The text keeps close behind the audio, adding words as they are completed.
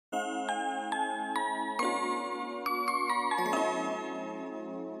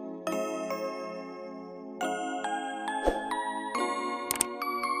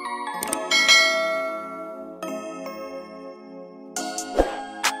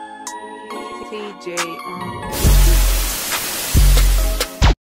TJ.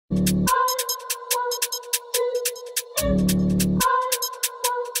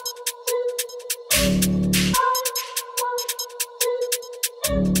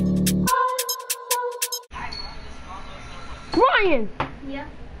 Brian! Yeah.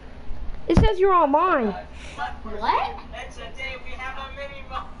 It says you're online. What?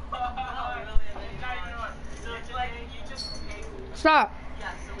 Stop.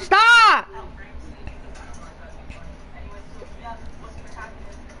 Stop!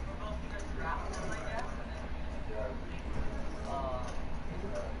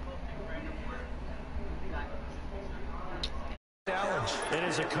 And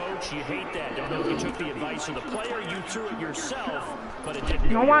as a coach, you hate that. Don't know if you took the advice of the player, you threw it yourself, but it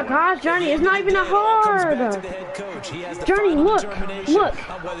didn't. Oh my gosh, Johnny, it's not even that hard. Johnny, look.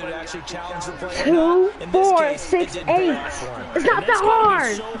 2, 4, 6, 8. It's not that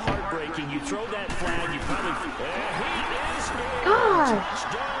hard. So heartbreaking. You throw that flag, you probably. God.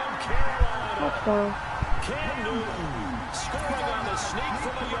 Cam Newton scoring on the sneak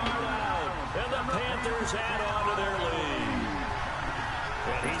from a yard out, and the Panthers add on to their lead.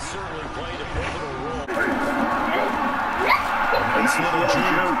 And he certainly played a pivotal role. Nice little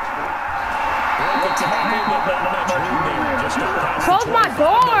juke. Broke a tackle, but not much room there. Just up past Close my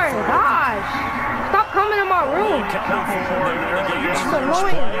door, gosh. Stop coming in my room. It's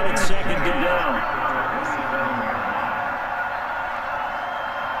annoying. It's second down.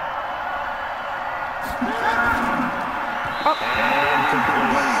 Oh.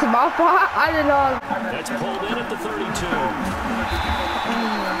 My fault. I didn't know. That's pulled in at the 32.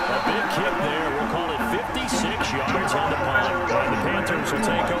 A big kick there. We'll call it 56 yards on the punt. And the Panthers will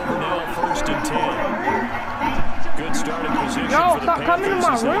take over now, 1st and 10. Good starting position No, for the stop coming in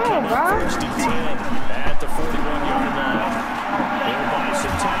my Panthers as they room, come bro. up 1st and 10 at the 41-yard line. They'll buy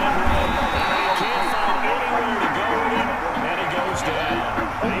some time. They can't find anywhere to go with it, and it goes down.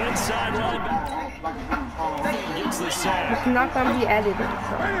 The inside linebacker gets the sack. It's not going to be edited.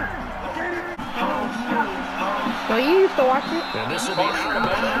 So you used to watch it? And this will be out of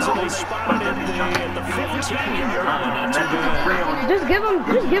bounds, and they spotted it at the 15-yard line. Not too bad. Just give him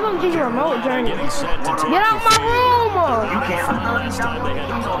the remote, Journey. Getting set to take Get out the my field. room! Last time they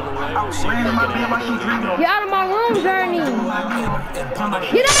had to pull it away. We'll see if they can have it. Get out of my room, Journey!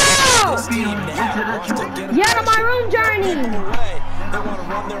 Get out! Get out of my room, Journey!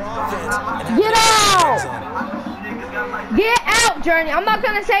 Get out! Get out, Journey! I'm not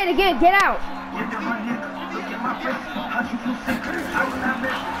gonna say it again. Get out!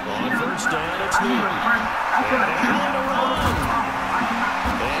 On 1st down, it's Newton.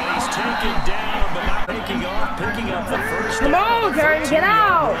 And he's taken down, but not taking off, picking up the first Come down. on, Journey, get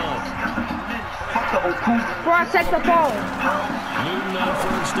out! Before I check the phone. Newton on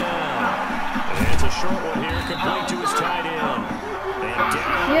 1st down. And it's a short one here, complete to his tight end. And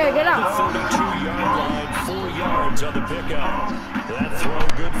down Yeah, get out. the 32-yard line, 4 yards on the pickup. That throw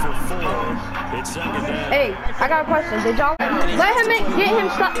good for 4. It's second down. Hey, I got a question. Did y'all let him get him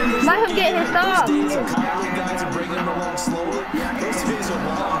stuff? Let him get his stuff. Guys and bringing them along slowly. Those days are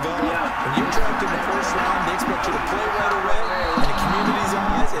long gone. When you're drafted in the 1st round, they expect you to play right away. In the community's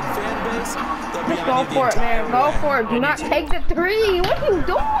eyes and fan base, they'll be Just go for it, man. Go for it. Do not take the 3. What are you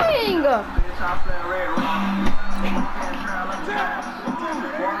doing?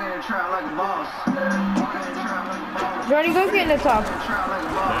 Johnny, go get in the tub.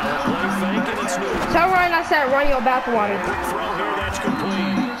 Tell Ryan I said run your bathwater.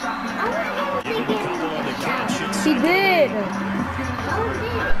 He did.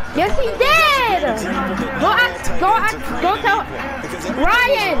 Yes, he did. Go tell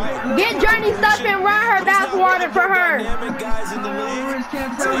Ryan. Get Journey stuff and run her bathwater for her.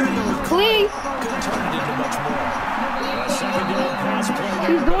 Please.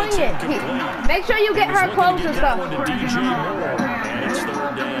 She's doing it. Make sure you get her clothes and stuff.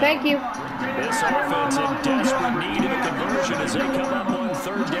 Thank you. This offense in desperate need of a conversion as they come up on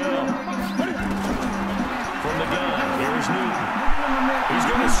 3rd down. From the gun, here's Newton. He's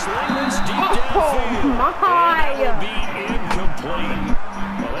going to sling this deep downfield. Oh my! That will be incomplete.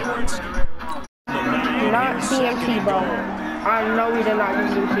 Well, they weren't. Not CMT, bro. I know we did not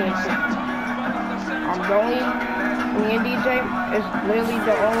just do CMT. I'm going. Me and DJ is literally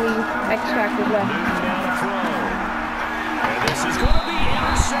the only X factor left. And this is going to be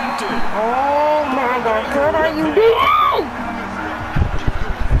intercepted. Oh my gosh, what are you doing?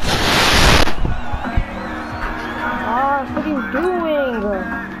 Gosh, what are you doing?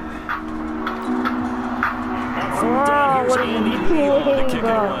 Oh, what are you doing?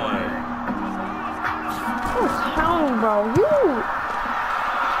 What's wrong, bro? You.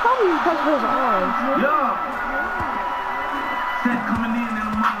 Probably because of his arm.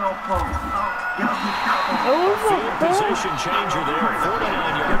 Field position changer there.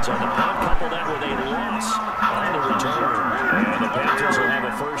 49 yards on the punt. Couple that with a loss on the return. And the Panthers will have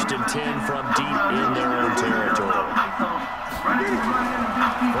a 1st and 10 from deep in their own territory.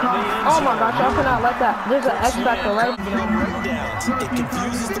 Oh my gosh, I cannot let that. There's an X factor, right? It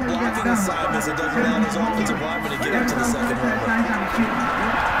confuses the blocking assignments. It doesn't allow his offensive lineman to get up to the second level.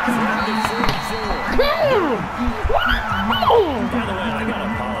 By the way, I gotta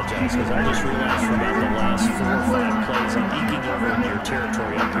apologize because I just realized for about the last 4 or 5 plays I'm eking over into your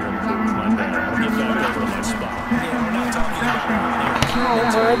territory up here in the booth. My bad. I'll get back over to my spot. Yeah, we're not talking about Oh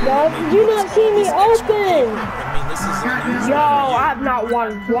my god, did you not see me open? I mean, this is Yo, I have not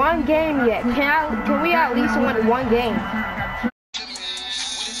won one game yet. Can we at least win one game?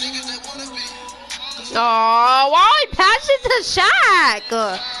 Oh, why are we passing to Shaq?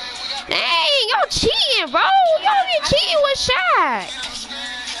 Dang, y'all cheating, bro. Y'all been cheating with Shaq.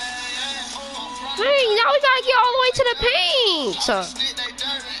 Dang, now we gotta get all the way to the paint.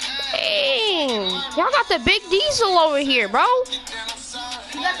 Dang, y'all got the big diesel over here, bro.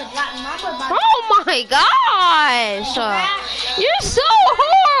 Oh my gosh! You're so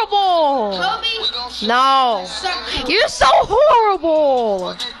horrible! No! You're so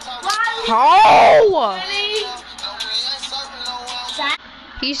horrible! Oh!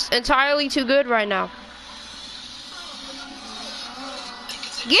 He's entirely too good right now.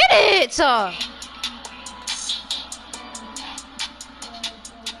 Get it!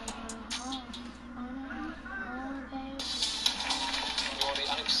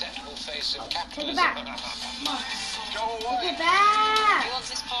 Take it back. Come on. Take it back. He wants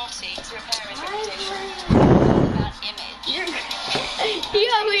this party to repair his reputation. Bad image. You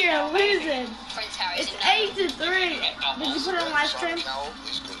over here losing. It's 8-3. Did you put it on live stream?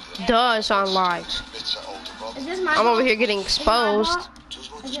 Duh, it's on live. Is this my I'm ball? over here getting exposed.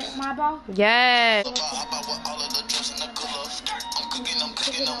 Is it my ball? Yeah.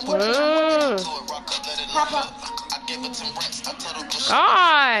 Papa.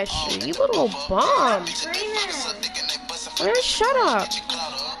 Gosh, you little bum. Man, shut up.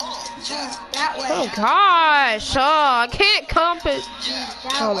 That way. Oh gosh, I can't comprehend.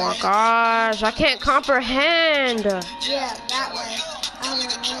 Oh my gosh, I can't comprehend. Yeah, that way.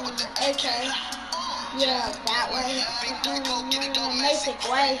 Okay. Yeah, that way. Basic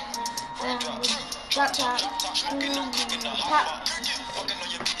way. Drop top.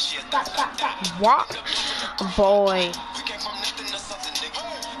 Top. What? Boy.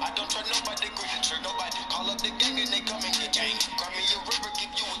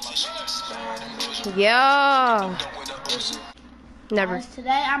 Yeah. Never.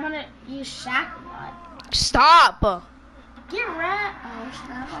 Today I'm gonna use Shaq a lot. Stop. Get red. Oh,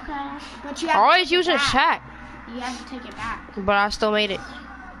 stop. Okay. But you have Always to take using it back. Shaq, You have to take it back. but I still made it.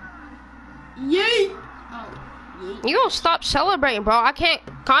 Yeet. Oh, yeet. You gonna stop celebrating, bro? I can't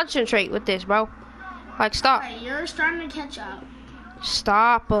concentrate with this, bro. Like, stop. Alright, you're starting to catch up.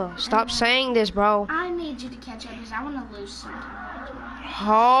 Stop. Stop saying this, bro. I need you to catch up because I want to lose something.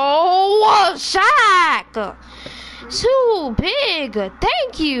 Oh, Shaq! Too big.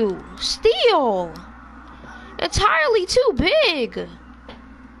 Thank you. Steal. Entirely too big.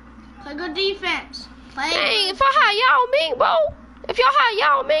 Play good defense. Play. Dang, if I had Yao Ming, bro. If y'all had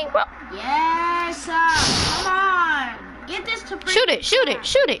Yao Ming, bro. Yes, come on. Get this to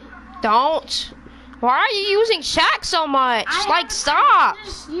Shoot it. Don't. Why are you using Shaq so much? Like, stop.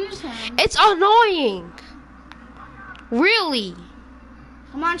 Just use him. It's annoying. Really.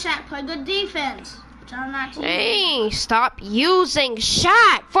 Come on, Shaq. Play good defense. Try not to. Dang, stop using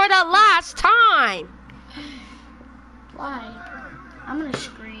Shaq for the last time. Why? I'm gonna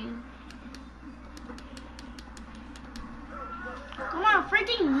scream. Come on,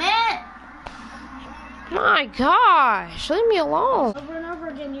 freaking Mitt. My gosh, leave me alone. Over and over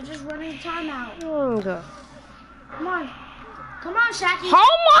again. You're just running timeout. Come Come on, Shaq.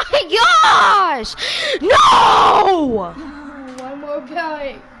 Oh my gosh! No! One more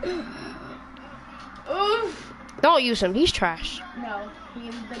play. Oof. Don't use him. He's trash. No,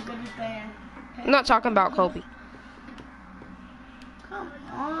 he's the goodest fan. I'm not talking about Kobe. Come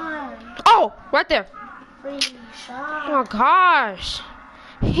on. Oh, right there. Free shot. Oh gosh,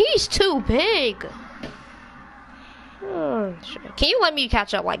 he's too big. Can you let me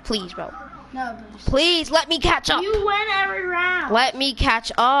catch up? Like, please, bro. No, Please let me catch up. you win every round. Let me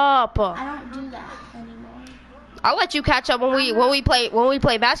catch up. I don't do that anymore. I'll let you catch up when we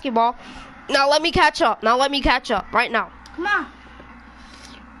play basketball. Now let me catch up. Right now. Come on.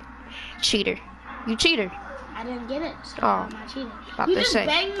 Cheater. You cheater. I I didn't get it. So Oh. I'm not cheating. About You to just say.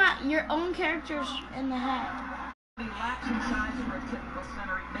 banged your own characters in the head.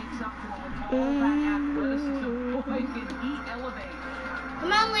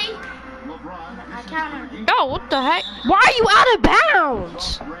 Come on, Lee. I counter. Oh, what the heck? Why are you out of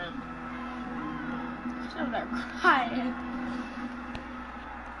bounds? So they're crying.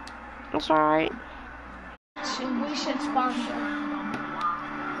 That's alright. We should sponsor.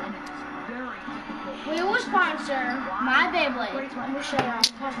 We will sponsor my Beyblade. Let me show you.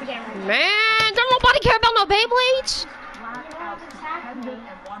 Pause the camera. Man, don't nobody care about no Beyblades.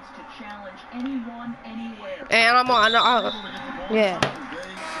 And I'm on. Yeah.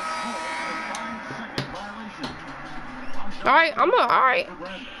 Alright, alright.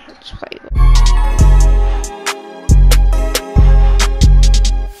 Let's play.